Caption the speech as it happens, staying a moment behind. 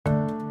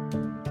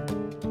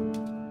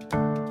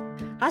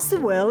As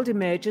the world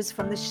emerges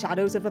from the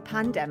shadows of a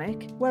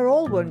pandemic, we're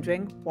all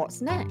wondering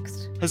what's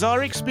next. Has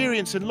our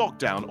experience in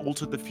lockdown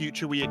altered the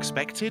future we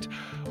expected,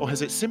 or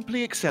has it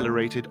simply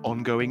accelerated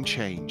ongoing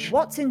change?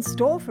 What's in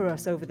store for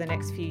us over the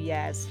next few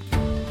years?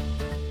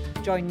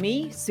 Join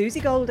me, Susie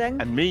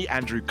Golding, And me,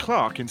 Andrew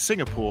Clark, in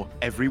Singapore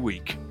every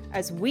week.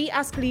 as we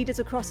ask leaders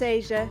across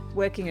Asia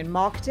working in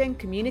marketing,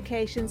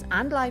 communications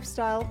and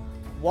lifestyle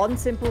one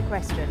simple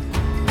question.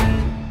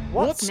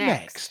 What's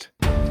next?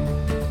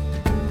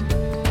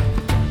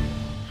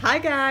 Hi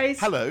guys.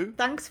 Hello.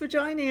 Thanks for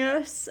joining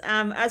us.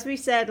 As we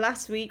said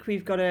last week,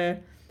 we've got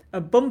a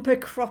bumper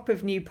crop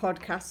of new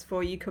podcasts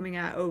for you coming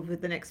out over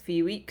the next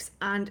few weeks.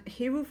 And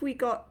who have we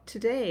got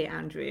today,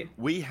 Andrew?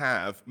 We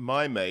have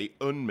my mate,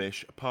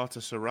 Unmish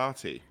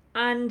Parthasarathi.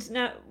 And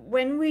now,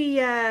 when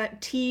we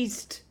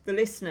teased the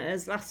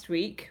listeners last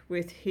week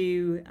with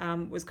who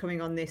was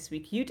coming on this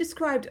week, you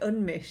described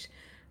Unmish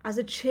as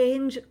a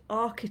change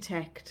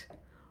architect.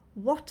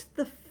 What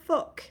the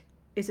fuck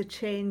is a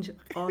change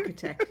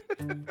architect?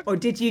 Or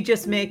did you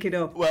just make it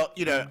up? Well,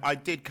 you know, I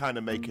did kind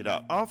of make it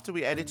up. After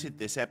we edited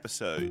this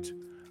episode,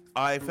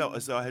 I felt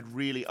as though I had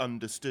really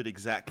understood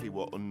exactly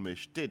what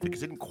Unmish did,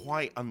 because I didn't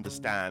quite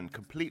understand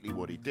completely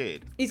what he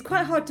did. He's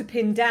quite hard to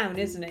pin down,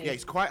 isn't he? Yeah,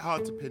 it's quite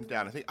hard to pin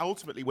down. I think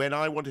ultimately when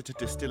I wanted to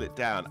distill it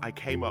down, I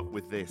came up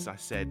with this. I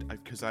said,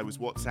 because I was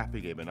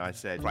WhatsApping him, and I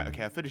said, right,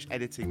 okay, I finished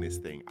editing this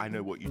thing. I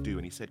know what you do.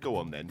 And he said, go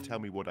on then, tell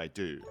me what I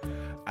do.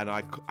 And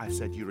I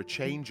said, you're a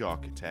change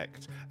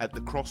architect at the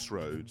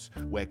crossroads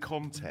where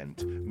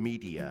content,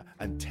 media,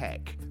 and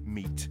tech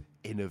meet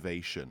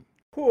innovation.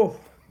 Whew.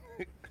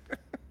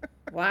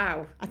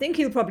 Wow. I think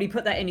he'll probably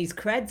put that in his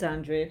creds,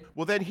 Andrew.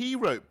 Well, then he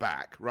wrote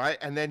back, right?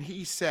 And then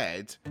he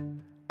said,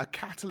 a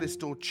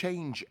catalyst or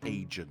change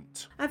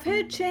agent. I've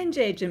heard change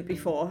agent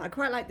before. I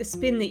quite like the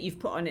spin that you've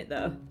put on it,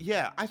 though.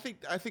 Yeah, I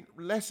think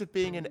less of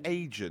being an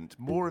agent,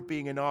 more of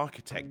being an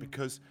architect,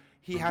 because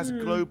he has a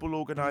global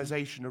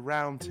organization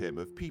around him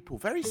of people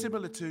very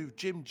similar to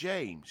Jim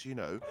James, you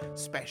know,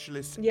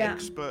 specialists,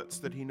 experts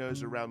that he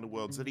knows around the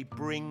world, that he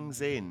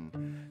brings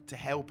in to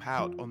help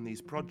out on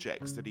these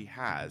projects that he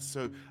has.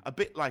 So a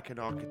bit like an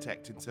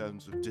architect in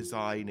terms of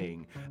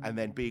designing and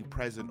then being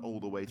present all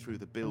the way through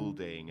the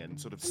building and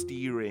sort of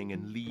steering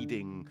and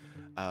leading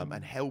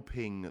and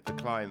helping the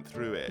client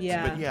through it.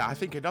 Yeah. But yeah, I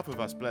think enough of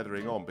us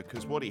blethering on,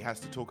 because what he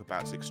has to talk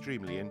about is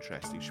extremely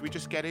interesting. Should we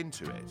just get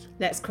into it?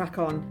 Let's crack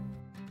on.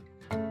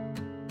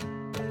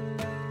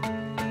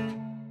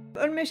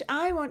 Unmish,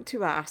 I want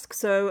to ask,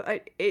 so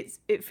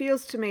it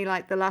feels to me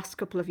like the last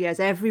couple of years,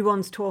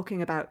 everyone's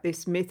talking about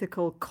this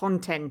mythical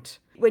content.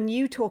 When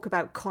you talk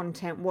about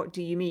content, what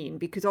do you mean?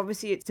 Because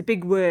obviously it's a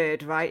big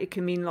word, right? It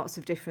can mean lots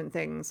of different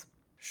things.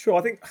 Sure.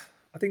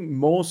 I think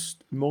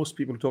most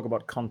people who talk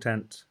about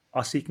content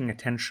are seeking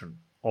attention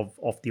of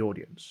the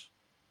audience,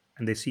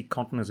 and they see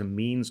content as a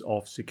means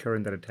of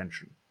securing that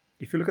attention.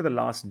 If you look at the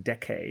last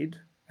decade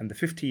and the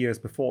 50 years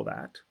before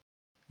that,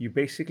 you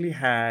basically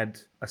had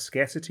a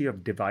scarcity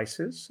of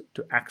devices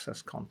to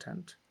access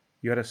content.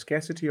 You had a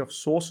scarcity of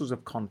sources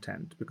of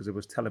content because it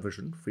was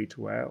television, free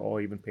to air,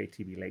 or even pay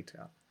TV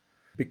later.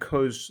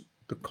 Because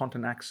the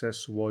content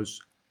access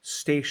was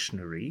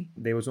stationary,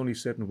 there was only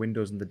certain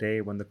windows in the day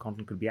when the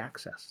content could be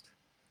accessed.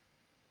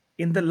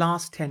 In the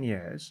last 10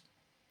 years,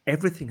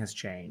 everything has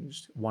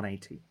changed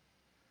 180.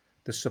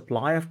 The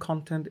supply of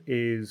content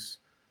is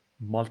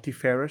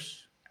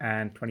multifarious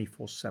and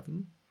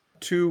 24/7.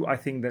 Two, I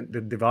think that the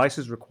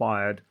devices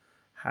required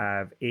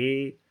have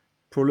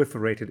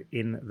proliferated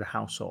in the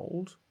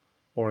household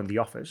or in the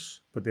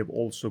office, but they've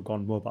also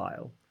gone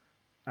mobile.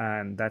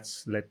 And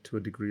that's led to a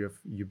degree of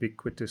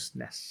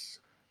ubiquitousness.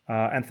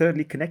 And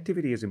thirdly,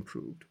 connectivity has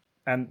improved.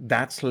 And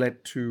that's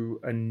led to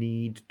a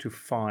need to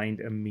find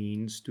a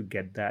means to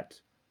get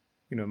that,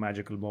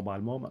 magical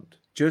mobile moment.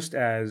 Just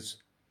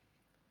as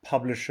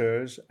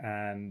publishers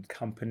and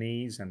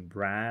companies and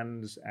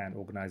brands and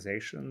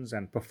organizations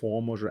and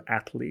performers or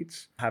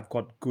athletes have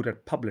got good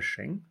at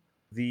publishing,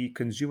 the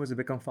consumers have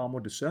become far more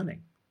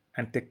discerning,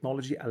 and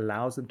technology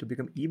allows them to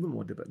become even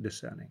more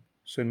discerning.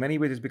 So in many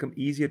ways, it's become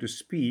easier to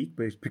speak,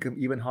 but it's become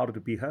even harder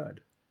to be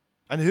heard.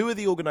 And who are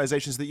the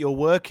organizations that you're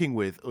working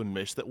with,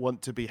 Unmish, that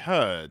want to be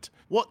heard?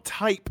 What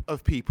type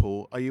of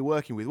people are you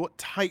working with? What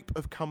type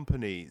of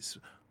companies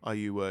are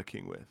you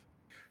working with?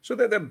 So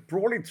there are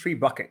broadly three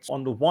buckets.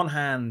 On the one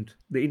hand,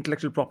 the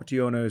intellectual property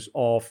owners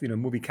of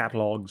movie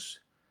catalogs,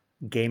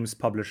 games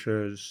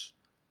publishers,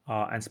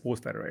 and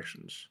sports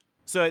federations.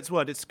 So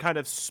it's kind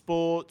of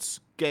sports,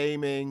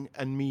 gaming,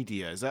 and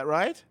media. Is that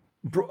right?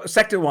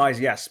 Sector-wise,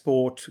 yes,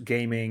 sport,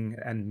 gaming,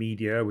 and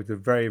media, with a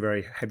very,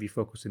 very heavy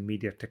focus in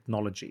media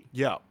technology.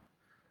 Yeah.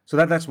 So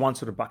that's one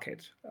sort of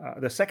bucket.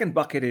 The second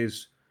bucket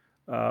is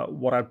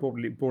what I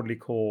broadly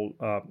call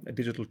a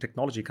digital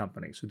technology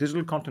company. So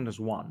digital content is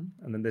one,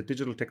 and then the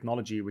digital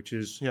technology, which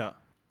is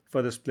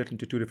further split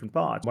into two different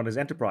parts. One is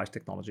enterprise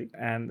technology,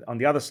 and on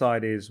the other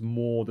side is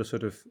more the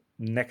sort of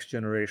next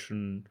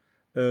generation,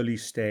 early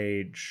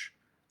stage,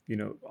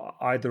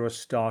 either a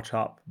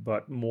startup,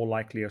 but more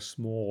likely a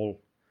small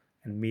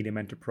and medium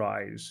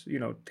enterprise,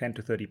 10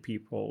 to 30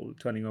 people,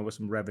 turning over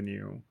some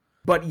revenue,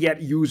 but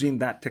yet using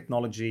that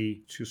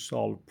technology to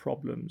solve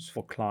problems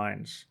for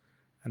clients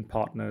and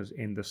partners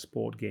in the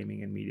sport,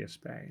 gaming, and media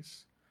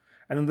space.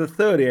 And then the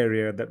third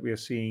area that we are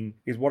seeing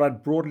is what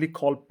I'd broadly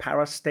call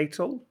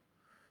parastatal.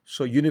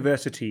 So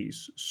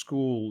universities,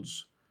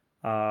 schools,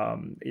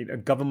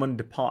 government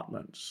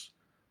departments,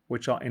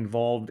 which are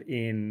involved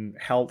in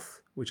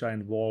health, which are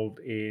involved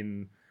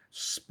in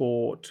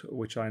sport,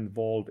 which are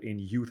involved in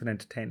youth and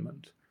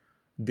entertainment.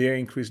 They're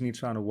increasingly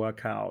trying to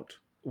work out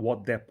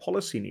what their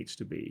policy needs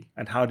to be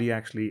and how do you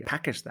actually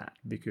package that?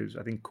 Because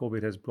I think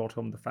COVID has brought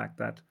home the fact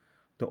that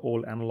the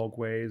old analog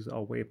ways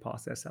are way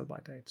past their sell-by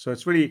date. So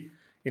it's really,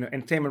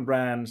 entertainment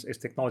brands, it's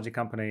technology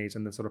companies,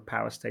 and the sort of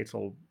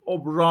parastatal, or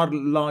rather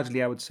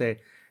largely, I would say,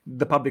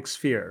 the public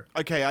sphere.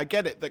 Okay, I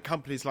get it that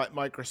companies like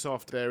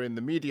Microsoft, they're in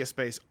the media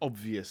space,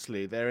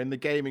 obviously. They're in the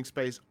gaming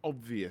space,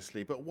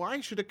 obviously. But why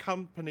should a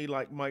company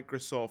like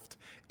Microsoft,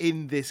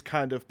 in this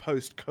kind of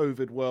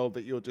post-COVID world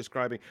that you're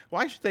describing,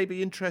 why should they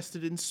be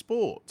interested in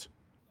sport?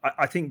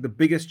 I think the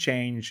biggest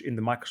change in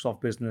the Microsoft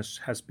business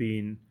has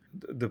been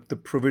the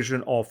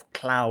provision of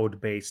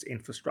cloud-based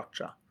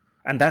infrastructure.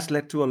 And that's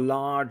led to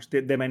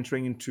them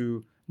entering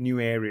into new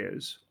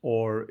areas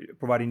or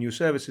providing new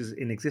services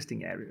in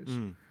existing areas.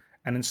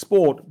 And in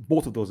sport,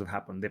 both of those have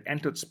happened. They've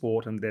entered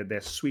sport and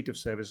their suite of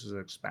services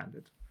have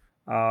expanded.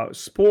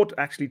 Sport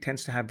actually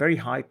tends to have very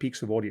high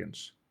peaks of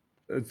audience.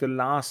 It's the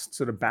last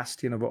sort of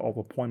bastion of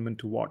appointment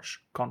to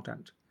watch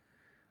content.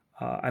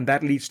 And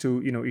that leads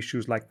to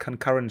issues like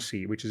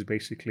concurrency, which is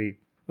basically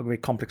a very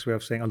complex way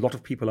of saying a lot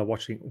of people are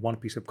watching one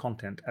piece of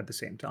content at the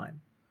same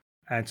time.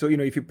 And so,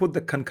 if you put the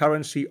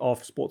concurrency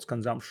of sports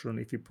consumption,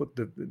 if you put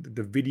the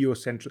video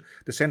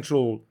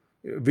central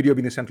video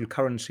being the central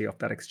currency of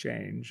that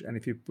exchange, and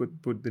if you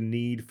put the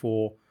need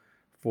for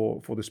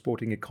the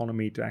sporting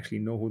economy to actually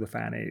know who the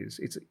fan is,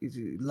 it's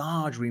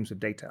large reams of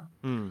data.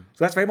 So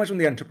that's very much on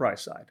the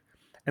enterprise side.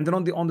 And then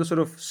on the sort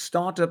of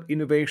startup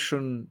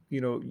innovation,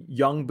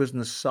 young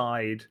business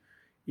side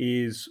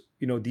is,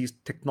 these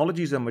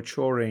technologies are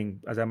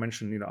maturing, as I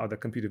mentioned, either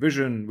computer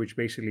vision, which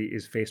basically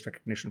is face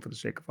recognition for the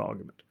sake of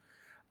argument,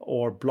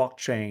 or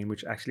blockchain,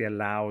 which actually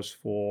allows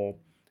for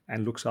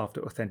and looks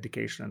after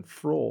authentication and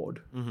fraud,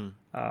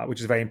 which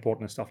is very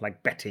important in stuff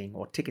like betting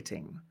or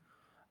ticketing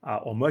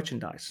or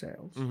merchandise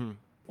sales.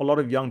 A lot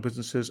of young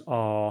businesses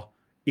are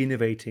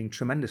innovating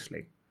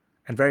tremendously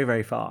and very,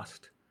 very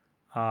fast.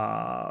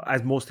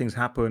 As most things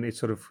happen, it's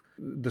sort of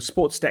the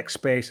sports tech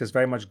space has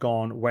very much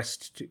gone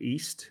west to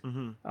east,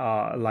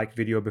 like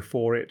video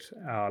before it,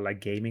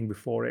 like gaming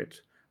before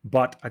it.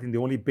 But I think the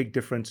only big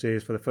difference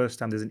is for the first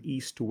time there's an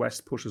east to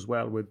west push as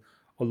well, with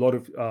a lot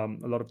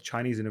of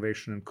Chinese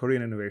innovation and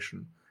Korean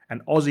innovation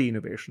and Aussie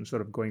innovation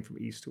sort of going from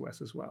east to west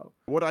as well.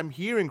 What I'm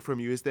hearing from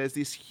you is there's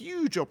this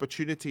huge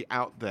opportunity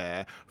out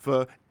there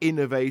for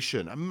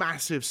innovation, a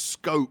massive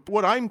scope.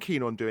 What I'm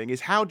keen on doing is,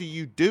 how do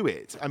you do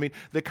it? I mean,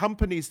 the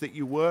companies that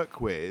you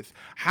work with,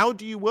 how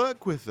do you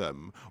work with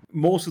them?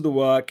 Most of the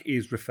work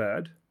is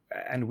referred,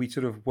 and we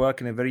sort of work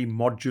in a very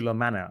modular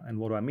manner. And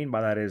what do I mean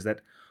by that is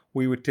that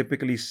we would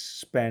typically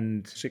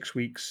spend 6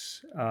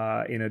 weeks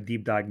in a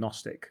deep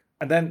diagnostic.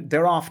 And then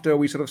thereafter,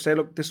 we sort of say,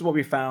 look, this is what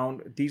we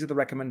found. These are the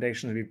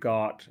recommendations we've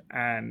got.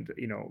 And,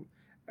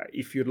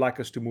 if you'd like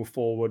us to move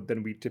forward,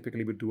 then we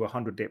typically would do a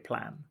 100-day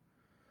plan,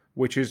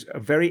 which is a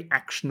very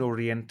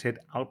action-oriented,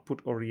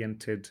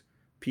 output-oriented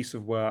piece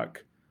of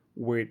work,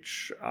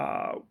 which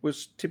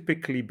was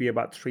typically be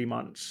about 3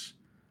 months.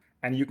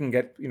 And you can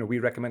get, we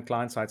recommend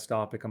client-side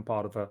staff become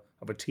part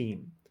of a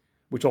team,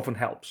 which often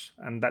helps.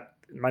 And that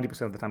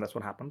 90% of the time, that's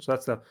what happens. So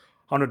that's the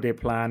 100-day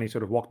plan. You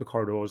sort of walk the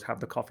corridors, have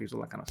the coffees,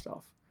 all that kind of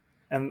stuff.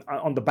 And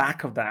on the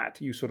back of that,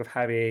 you sort of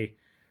have a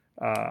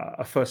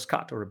first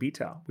cut or a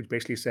beta, which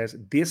basically says,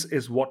 this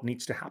is what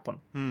needs to happen.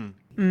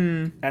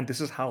 And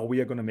this is how we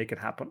are going to make it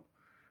happen.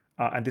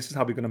 And this is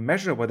how we're going to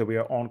measure whether we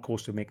are on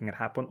course to making it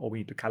happen, or we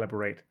need to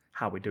calibrate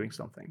how we're doing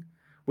something,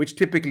 which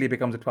typically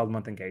becomes a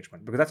 12-month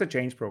engagement, because that's a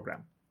change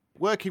program.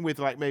 Working with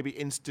like maybe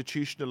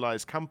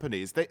institutionalized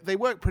companies, they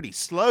work pretty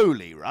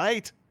slowly,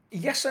 right?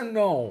 Yes and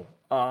no,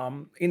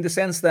 in the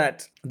sense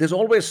that there's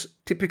always,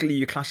 typically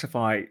you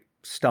classify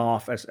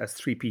staff as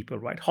 3 people,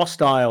 right?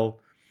 Hostile,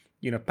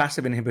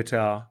 passive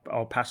inhibitor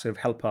or passive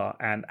helper,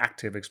 and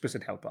active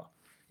explicit helper.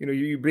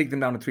 You break them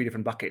down to 3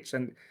 different buckets.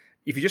 And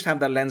if you just have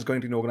that lens going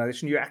to an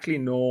organization, you actually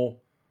know,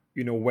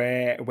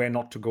 where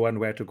not to go and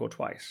where to go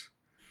twice.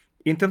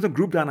 In terms of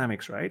group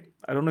dynamics, right?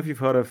 I don't know if you've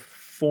heard of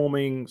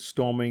forming,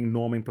 storming,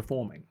 norming,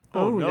 performing.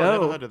 Oh no, I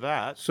never heard of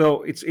that.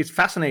 So it's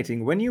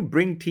fascinating when you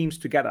bring teams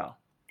together,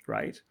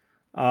 right?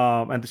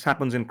 And this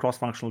happens in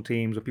cross-functional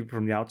teams or people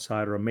from the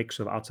outside, or a mix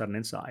of outside and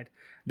inside.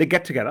 They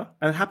get together,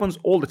 and it happens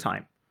all the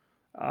time.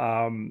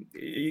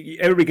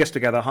 Everybody gets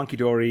together,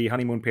 hunky-dory,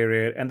 honeymoon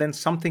period, and then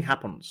something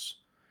happens.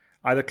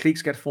 Either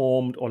cliques get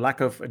formed, or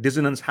lack of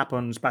dissonance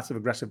happens,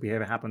 passive-aggressive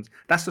behavior happens.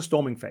 That's the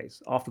storming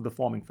phase, after the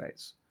forming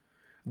phase.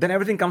 Then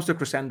everything comes to a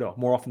crescendo,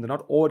 more often than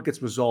not, or it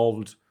gets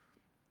resolved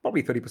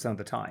probably 30% of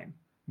the time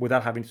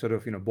without having to sort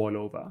of, boil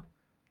over.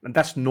 And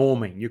that's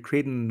norming. You're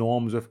creating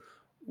norms of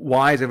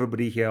why is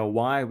everybody here?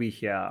 Why are we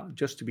here?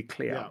 Just to be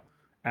clear. Yeah.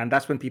 And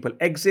that's when people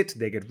exit,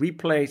 they get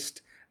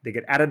replaced, they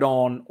get added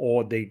on,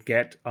 or they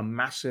get a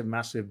massive,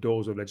 massive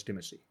dose of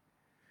legitimacy.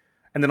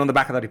 And then on the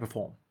back of that, you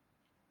perform.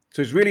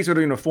 So it's really sort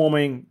of,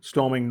 forming,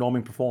 storming,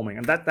 norming, performing.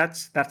 And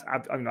that's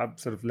I've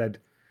sort of led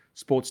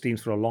sports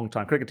teams for a long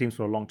time, cricket teams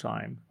for a long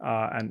time.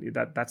 And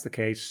that's the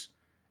case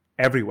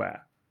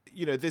everywhere.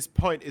 This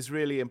point is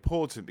really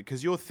important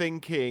because you're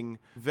thinking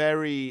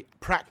very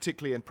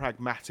practically and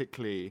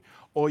pragmatically,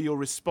 or you're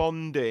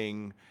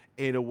responding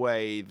in a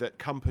way that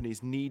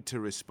companies need to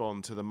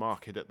respond to the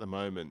market at the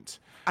moment.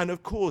 And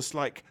of course,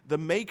 like, the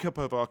makeup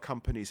of our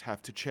companies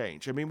have to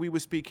change. I mean, we were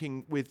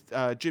speaking with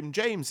Jim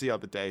James the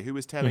other day, who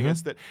was telling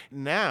us that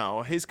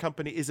now his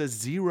company is a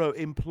 0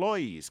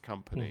 employees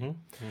company.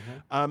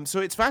 So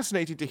it's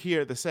fascinating to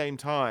hear at the same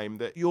time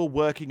that you're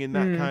working in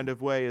that kind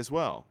of way as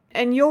well.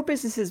 And your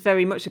business is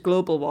very much a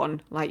global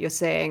one, like you're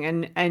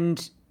saying,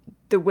 and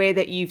the way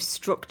that you've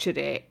structured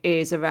it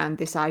is around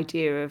this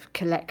idea of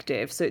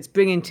collective. So it's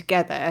bringing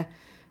together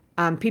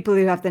people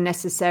who have the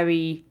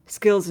necessary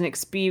skills and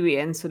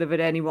experience sort of at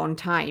any one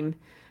time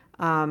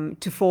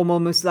to form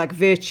almost like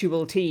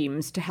virtual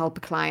teams to help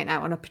a client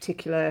out on a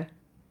particular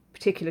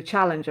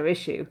challenge or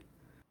issue.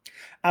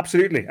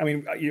 Absolutely. I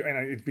mean,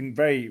 it's been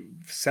very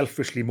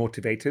selfishly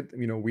motivated.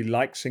 We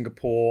like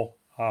Singapore,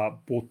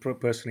 both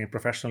personally and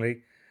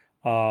professionally.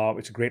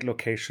 It's a great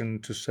location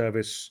to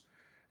service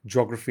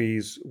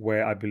geographies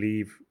where I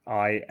believe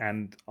I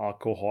and our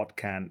cohort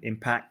can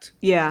impact.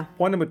 Yeah.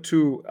 Point number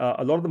 2,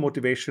 a lot of the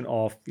motivation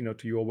of,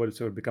 to your words,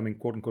 sort of becoming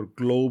quote unquote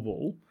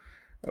global,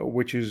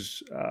 which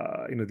is,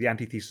 the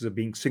antithesis of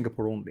being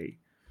Singapore only,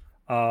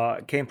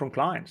 came from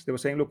clients. They were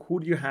saying, look, who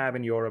do you have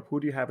in Europe? Who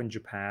do you have in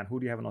Japan? Who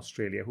do you have in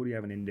Australia? Who do you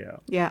have in India?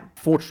 Yeah.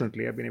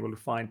 Fortunately, I've been able to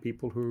find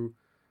people who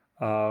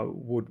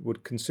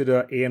would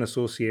consider an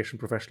association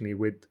professionally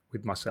with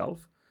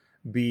myself,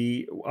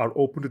 are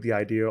open to the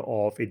idea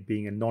of it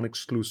being a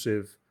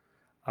non-exclusive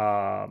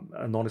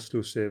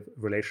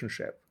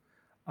relationship,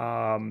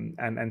 and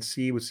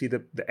would see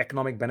the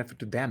economic benefit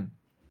to them.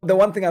 The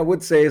one thing I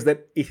would say is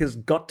that it has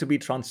got to be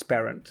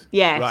transparent.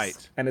 Yes.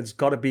 Right. And it's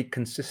got to be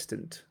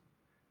consistent.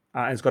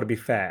 And it's got to be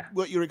fair.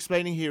 What you're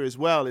explaining here as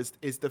well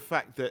is the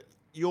fact that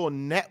your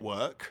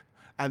network,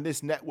 and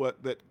this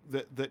network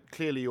that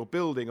clearly you're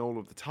building all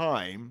of the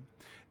time,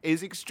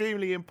 is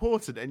extremely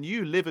important, and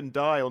you live and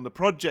die on the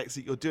projects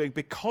that you're doing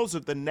because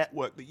of the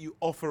network that you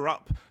offer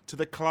up to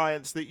the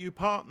clients that you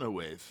partner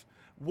with.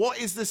 What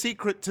is the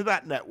secret to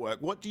that network?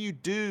 What do you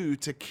do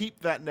to keep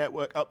that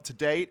network up to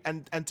date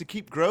and to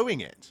keep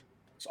growing it?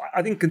 So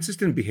I think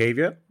consistent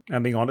behavior,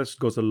 and being honest,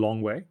 goes a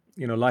long way.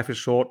 Life is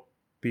short,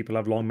 people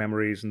have long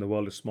memories, and the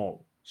world is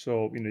small.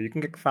 So, you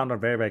can get found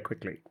out very, very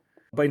quickly.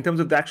 But in terms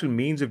of the actual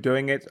means of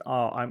doing it,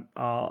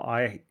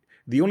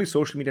 the only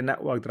social media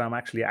network that I'm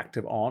actually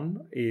active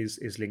on is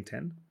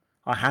LinkedIn.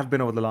 I have been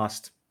over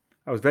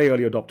I was very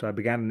early adopter. I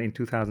began in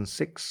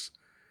 2006.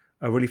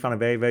 I really found it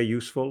very, very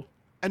useful.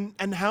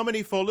 And how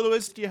many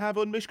followers do you have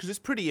on Unmish? Because it's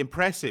pretty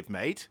impressive,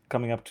 mate.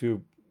 Coming up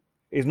to,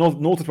 it's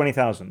north of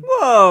 20,000.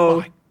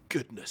 Whoa. My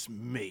goodness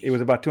me. It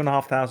was about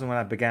 2,500 when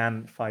I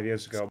began 5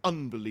 years ago. It's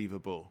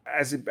unbelievable.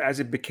 As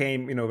it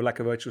became, like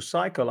a virtuous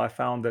cycle, I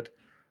found that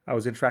I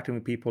was interacting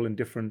with people in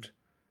different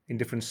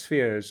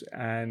spheres,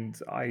 and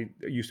I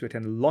used to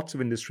attend lots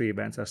of industry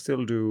events. I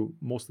still do,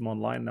 most of them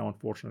online now,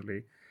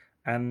 unfortunately.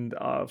 And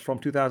from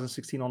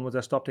 2016 onwards,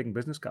 I stopped taking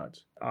business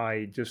cards.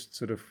 I just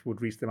sort of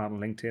would reach them out on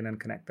LinkedIn and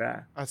connect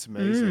there. That's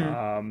amazing.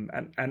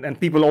 And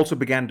people also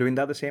began doing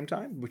that at the same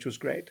time, which was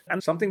great.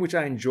 And something which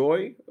I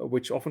enjoy,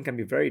 which often can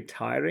be very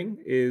tiring,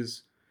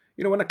 is,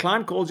 when a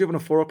client calls you up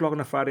at 4 o'clock on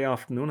a Friday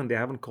afternoon and they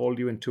haven't called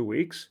you in 2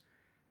 weeks,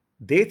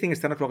 they think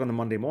it's 10 o'clock on a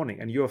Monday morning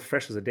and you're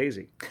fresh as a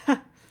daisy.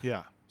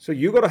 Yeah. So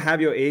you got to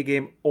have your A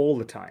game all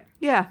the time.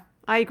 Yeah,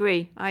 I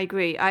agree.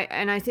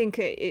 I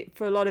think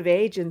for a lot of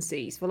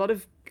agencies, for a lot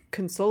of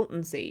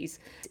consultancies,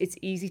 it's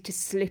easy to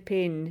slip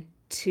in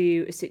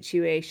to a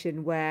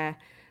situation where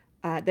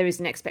there is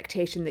an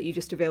expectation that you're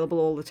just available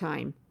all the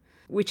time,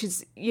 which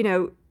is,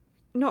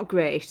 not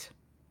great.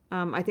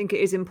 I think it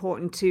is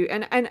important to,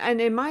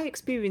 and in my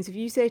experience, if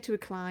you say to a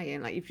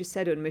client, like you've just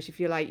said, Unmish, if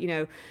you're like,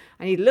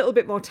 I need a little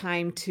bit more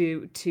time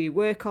to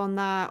work on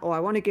that, or I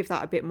want to give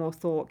that a bit more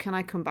thought, can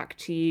I come back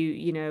to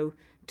you,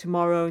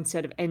 tomorrow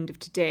instead of end of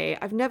today?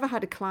 I've never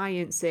had a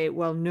client say,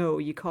 well, no,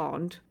 you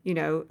can't.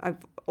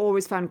 I've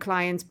always found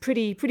clients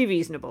pretty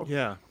reasonable.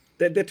 Yeah.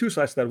 There are two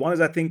sides to that. One is,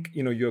 I think,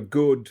 you're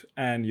good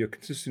and you're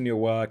consistent in your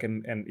work,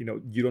 and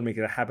you don't make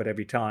it a habit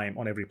every time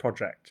on every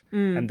project.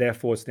 And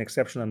therefore it's an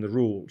exception than the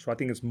rule. So I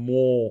think it's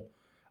more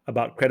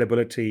about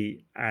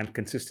credibility and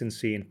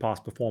consistency in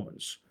past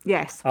performance.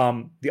 Yes.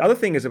 The other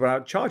thing is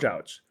about charge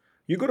outs.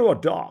 You go to a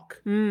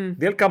doc,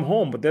 they'll come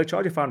home, but they'll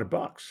charge you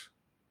 $500.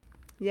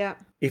 Yeah.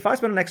 If I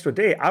spend an extra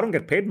day, I don't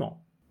get paid more.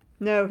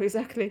 No,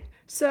 exactly.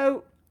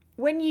 So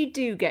when you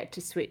do get to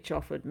switch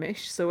off,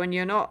 Unmish, so when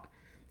you're not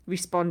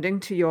responding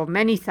to your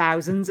many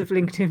thousands of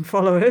LinkedIn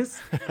followers,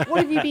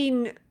 what have you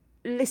been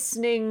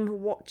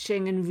listening,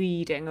 watching, and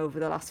reading over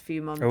the last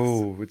few months?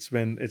 Oh, it's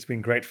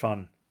been great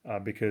fun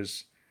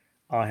because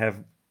I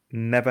have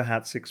never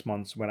had 6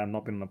 months when I've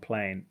not been on a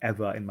plane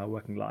ever in my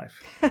working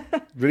life.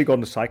 Really got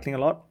into cycling a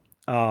lot,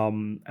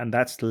 and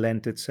that's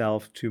lent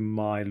itself to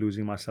my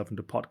losing myself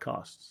into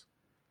podcasts.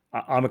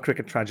 I'm a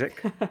cricket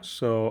tragic,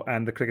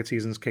 and the cricket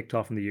season's kicked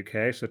off in the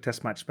UK, so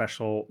Test Match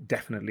Special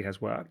definitely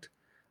has worked,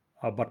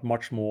 but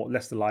much more,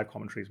 less the live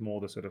commentaries, more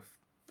the sort of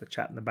the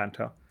chat and the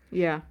banter.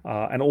 Yeah.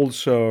 And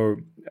also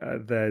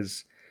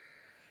there's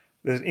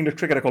an English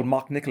cricketer called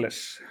Mark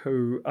Nicholas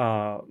who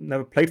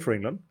never played for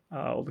England,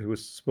 although he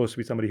was supposed to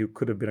be somebody who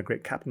could have been a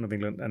great captain of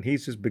England, and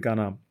he's just begun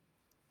a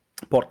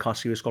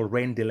podcast series called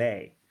Rain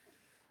Delay,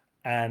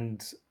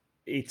 and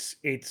it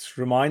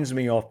reminds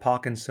me of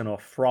Parkinson or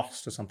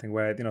Frost or something,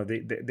 where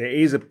there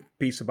is a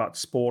piece about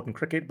sport and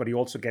cricket, but he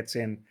also gets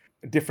in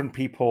different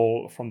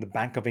people from the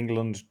Bank of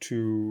England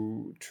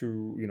to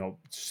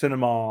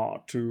cinema,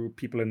 to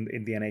people in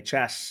the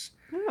NHS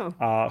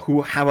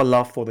who have a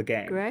love for the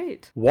game.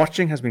 Great.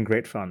 Watching has been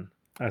great fun.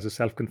 As a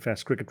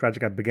self-confessed cricket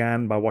tragic, I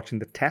began by watching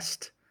The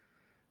Test,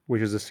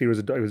 which is it was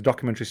a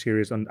documentary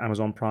series on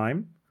Amazon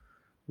Prime,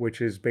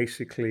 which is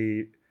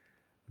basically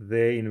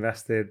they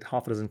invested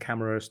half a dozen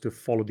cameras to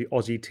follow the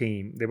Aussie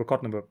team. They were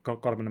caught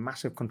up in a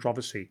massive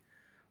controversy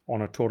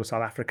on a tour to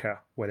South Africa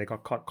where they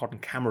got caught on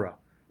camera.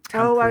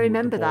 Oh, I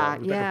remember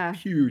that. Yeah. Like a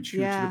huge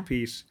sort of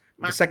piece.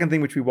 The second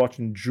thing which we watched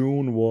in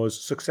June was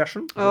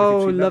Succession.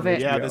 Oh, love it.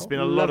 Yeah, there's been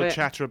a lot of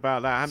chatter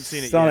about that. I haven't seen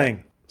it yet.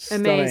 Stunning.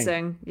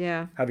 Amazing.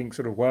 Yeah. Having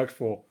sort of worked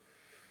for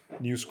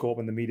News Corp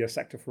and the media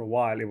sector for a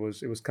while, it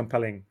was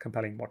compelling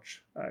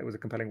watch. It was a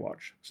compelling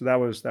watch. So that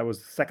was the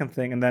second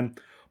thing, and then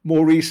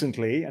more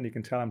recently, and you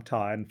can tell I'm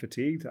tired and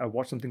fatigued, I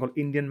watched something called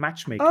Indian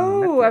Matchmaking.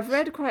 Oh, I've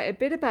read quite a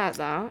bit about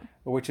that.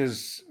 Which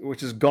has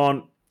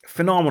gone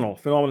phenomenal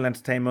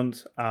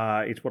entertainment.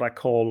 It's what I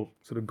call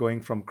sort of going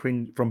from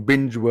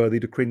binge-worthy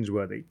to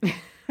cringe-worthy.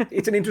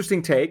 It's an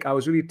interesting take. I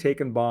was really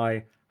taken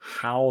by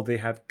how they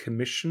have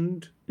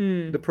commissioned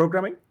the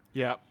programming.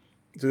 Yeah.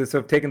 So they've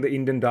sort of taken the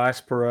Indian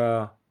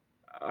diaspora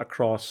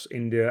across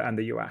India and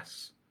the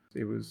US.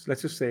 It was,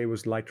 let's just say, it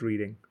was light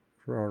reading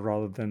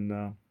rather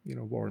than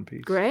War and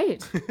Peace.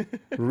 Great.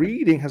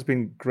 Reading has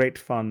been great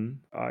fun.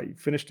 I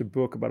finished a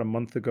book about a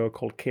month ago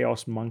called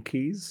Chaos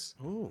Monkeys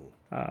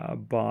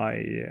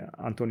by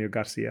Antonio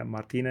Garcia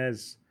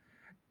Martinez.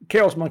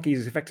 Chaos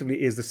Monkeys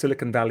effectively is the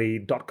Silicon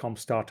Valley .com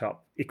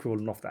startup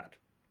equivalent of that.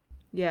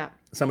 Yeah.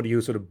 Somebody who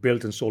sort of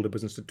built and sold a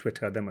business to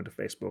Twitter, then went to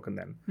Facebook, and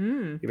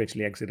then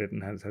eventually exited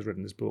and has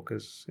written this book.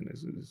 Is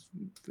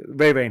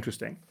very, very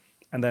interesting.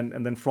 And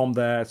then from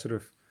there, sort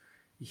of,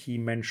 he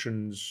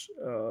mentions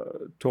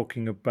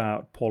talking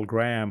about Paul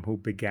Graham, who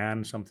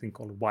began something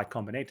called Y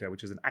Combinator,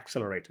 which is an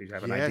accelerator. You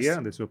have an idea,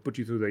 and they sort of put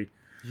you through the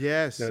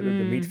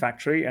meat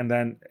factory. And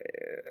then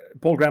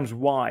Paul Graham's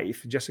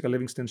wife, Jessica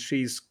Livingston,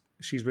 she's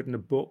written a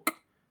book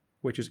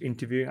which is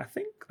interviewing, I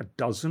think, a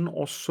dozen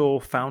or so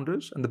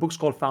founders, and the book's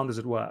called Founders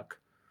at Work.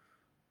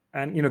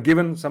 And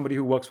given somebody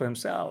who works for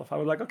himself, I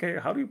was like, okay,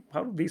 how do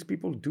these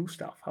people do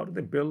stuff? How do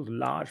they build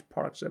large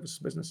product service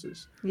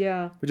businesses?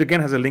 Yeah. Which again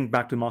has a link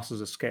back to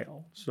Masters of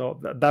Scale. So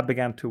that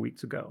began 2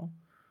 weeks ago.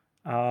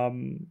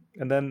 And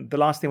then the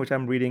last thing which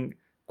I'm reading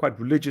quite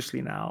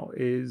religiously now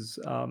is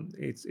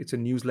it's a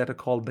newsletter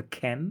called The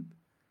Ken.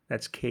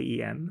 That's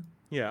Ken.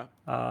 Yeah.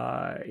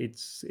 So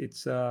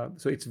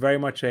it's very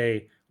much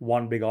a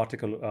one big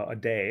article a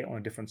day on a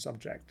different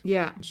subject.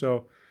 Yeah.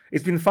 So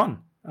it's been fun.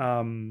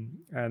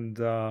 And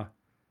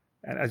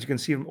as you can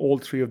see from all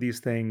three of these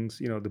things,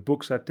 the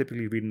books I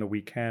typically read in the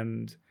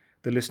weekend.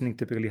 The listening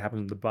typically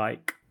happens on the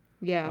bike.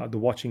 Yeah. The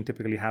watching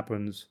typically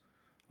happens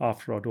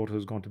after our daughter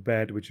has gone to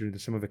bed, which during the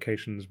summer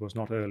vacations was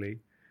not early.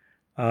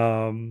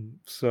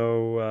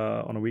 So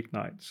on a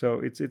weeknight.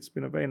 So it's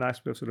been a very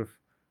nice way of sort of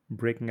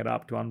breaking it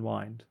up to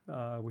unwind,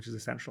 which is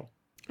essential.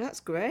 That's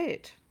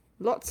great.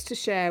 Lots to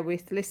share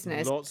with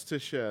listeners. Lots to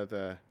share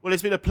there. Well,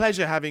 it's been a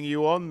pleasure having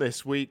you on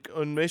this week,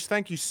 Unmish.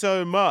 Thank you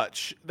so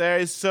much. There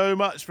is so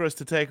much for us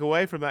to take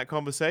away from that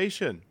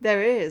conversation.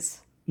 There is.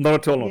 Not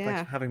at all. No.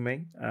 Thanks for having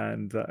me.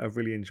 And I've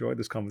really enjoyed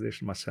this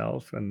conversation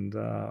myself. And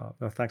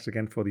thanks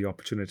again for the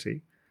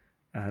opportunity.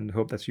 And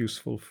hope that's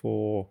useful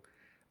for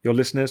your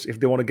listeners. If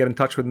they want to get in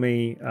touch with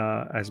me,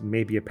 as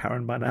maybe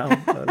apparent by now,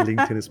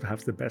 LinkedIn is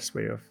perhaps the best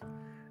way of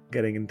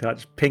getting in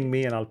touch. Ping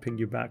me and I'll ping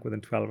you back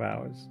within 12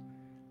 hours.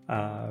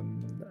 I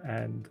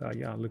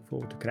look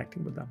forward to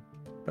connecting with them.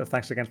 But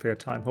thanks again for your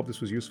time. Hope this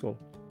was useful.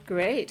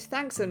 Great.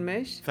 Thanks,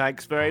 Unmish.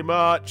 Thanks very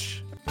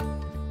much.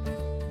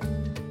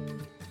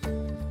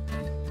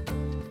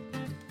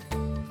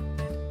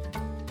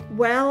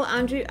 Well,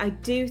 Andrew, I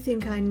do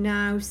think I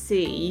now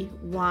see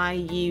why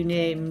you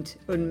named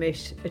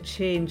Unmish a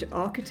change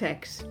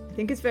architect. I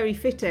think it's very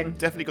fitting.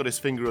 Definitely got his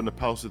finger on the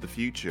pulse of the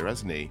future,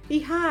 hasn't he? He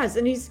has,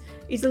 and he's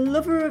a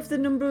lover of the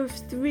number of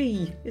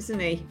 3, isn't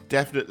he?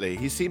 Definitely.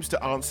 He seems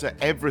to answer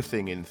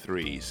everything in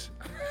 3s.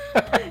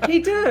 He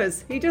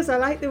does. I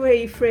like the way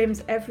he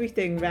frames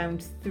everything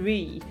round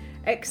 3.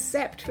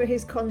 except for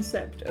his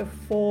concept of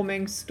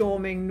forming,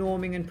 storming,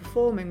 norming and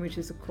performing, which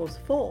is of course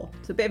 4.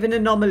 It's a bit of an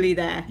anomaly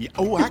there. Yeah.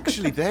 Oh,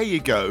 actually, there you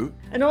go.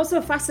 And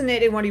also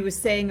fascinating what he was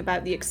saying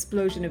about the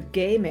explosion of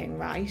gaming,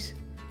 right?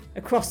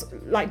 Across,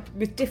 like,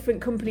 with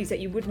different companies that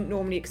you wouldn't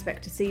normally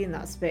expect to see in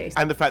that space.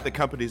 And the fact that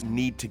companies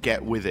need to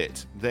get with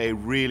it. They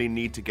really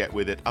need to get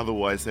with it,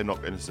 otherwise they're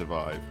not going to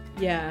survive.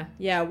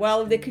 Yeah.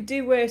 Well, they could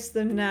do worse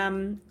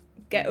than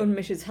get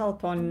Unmish's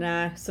help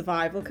on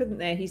survival, couldn't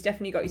they? He's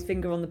definitely got his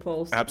finger on the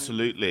pulse.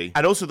 Absolutely.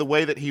 And also the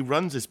way that he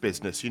runs his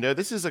business. You know,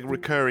 this is a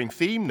recurring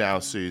theme now,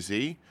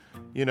 Susie.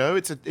 You know,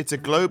 it's a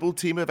global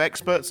team of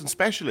experts and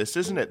specialists,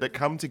 isn't it, that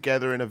come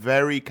together in a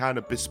very kind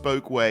of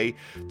bespoke way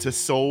to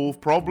solve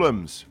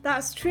problems.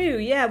 That's true,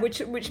 yeah,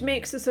 which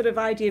makes the sort of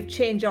idea of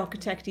change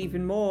architect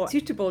even more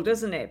suitable,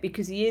 doesn't it?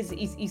 Because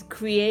he's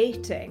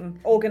creating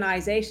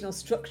organizational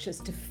structures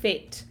to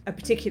fit a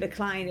particular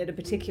client at a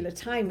particular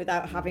time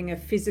without having a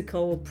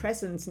physical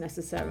presence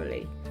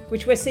necessarily,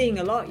 which we're seeing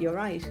a lot, you're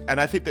right. And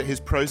I think that his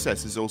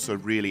process is also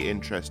really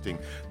interesting.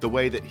 The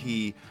way that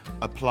he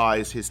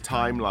applies his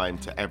timeline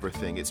to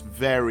everything. It's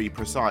very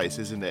precise,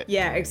 isn't it?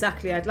 Yeah,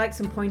 exactly. I'd like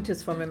some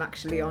pointers from him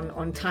actually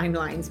on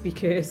timelines,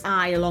 because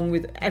I, along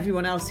with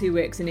everyone else who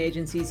works in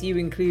agencies, you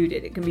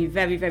included, it can be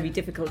very, very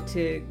difficult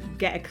to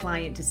get a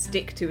client to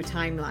stick to a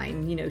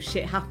timeline. You know,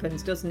 shit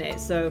happens, doesn't it?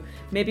 So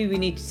maybe we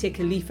need to take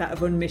a leaf out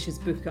of Unmish's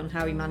book on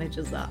how he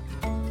manages that.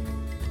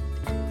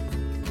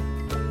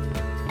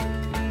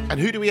 And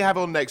who do we have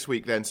on next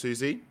week then,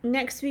 Susie?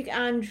 Next week,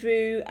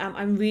 Andrew,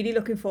 I'm really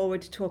looking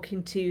forward to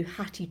talking to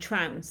Hattie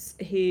Trounce,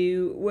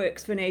 who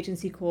works for an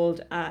agency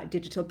called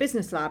Digital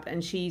Business Lab,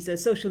 and she's a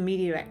social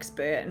media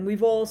expert. And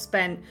we've all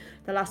spent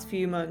the last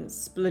few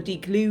months bloody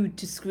glued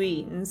to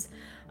screens.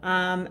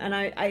 And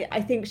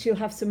I think she'll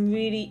have some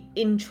really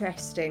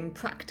interesting,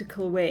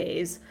 practical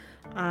ways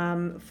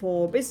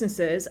for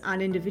businesses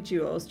and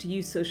individuals to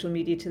use social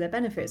media to their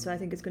benefit. So I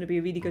think it's going to be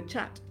a really good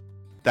chat.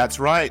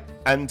 That's right.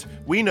 And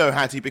we know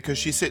Hattie because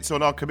she sits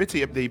on our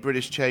committee at the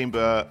British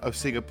Chamber of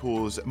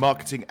Singapore's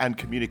Marketing and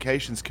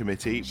Communications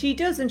Committee. She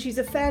does, and she's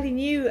a fairly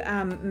new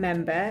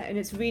member, and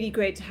it's really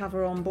great to have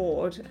her on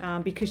board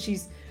because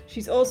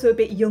she's also a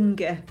bit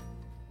younger,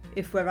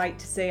 if we're right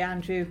to say,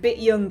 Andrew, a bit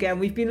younger, and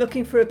we've been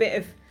looking for a bit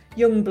of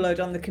young blood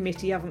on the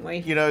committee, haven't we?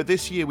 You know,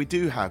 this year we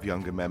do have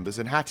younger members,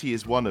 and Hattie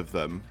is one of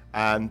them.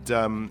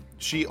 And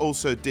she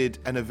also did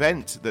an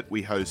event that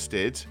we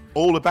hosted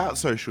all about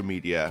social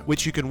media,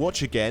 which you can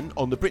watch again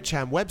on the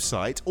Britcham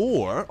website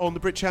or on the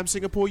Britcham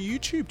Singapore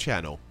YouTube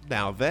channel.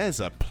 Now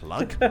there's a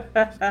plug.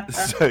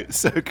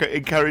 so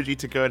encourage you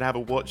to go and have a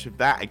watch of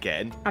that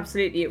again.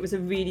 Absolutely, it was a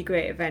really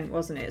great event,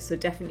 wasn't it? So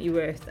definitely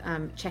worth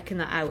checking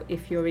that out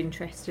if you're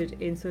interested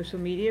in social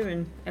media,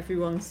 and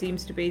everyone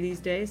seems to be these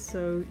days.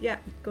 So yeah,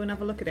 go and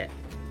have a look at it.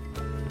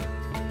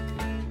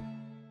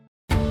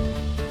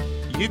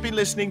 You've been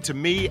listening to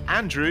me,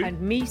 Andrew. And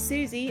me,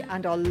 Susie,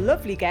 and our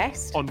lovely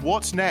guest on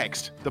What's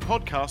Next, the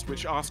podcast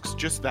which asks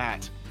just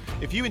that.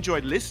 If you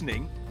enjoyed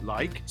listening,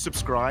 like,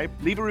 subscribe,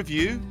 leave a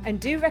review. And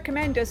do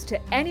recommend us to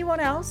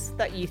anyone else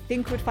that you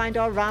think would find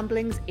our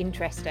ramblings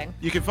interesting.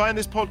 You can find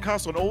this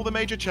podcast on all the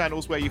major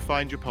channels where you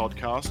find your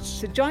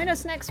podcasts. So join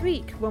us next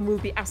week when we'll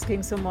be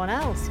asking someone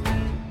else,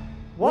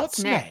 What's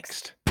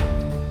next?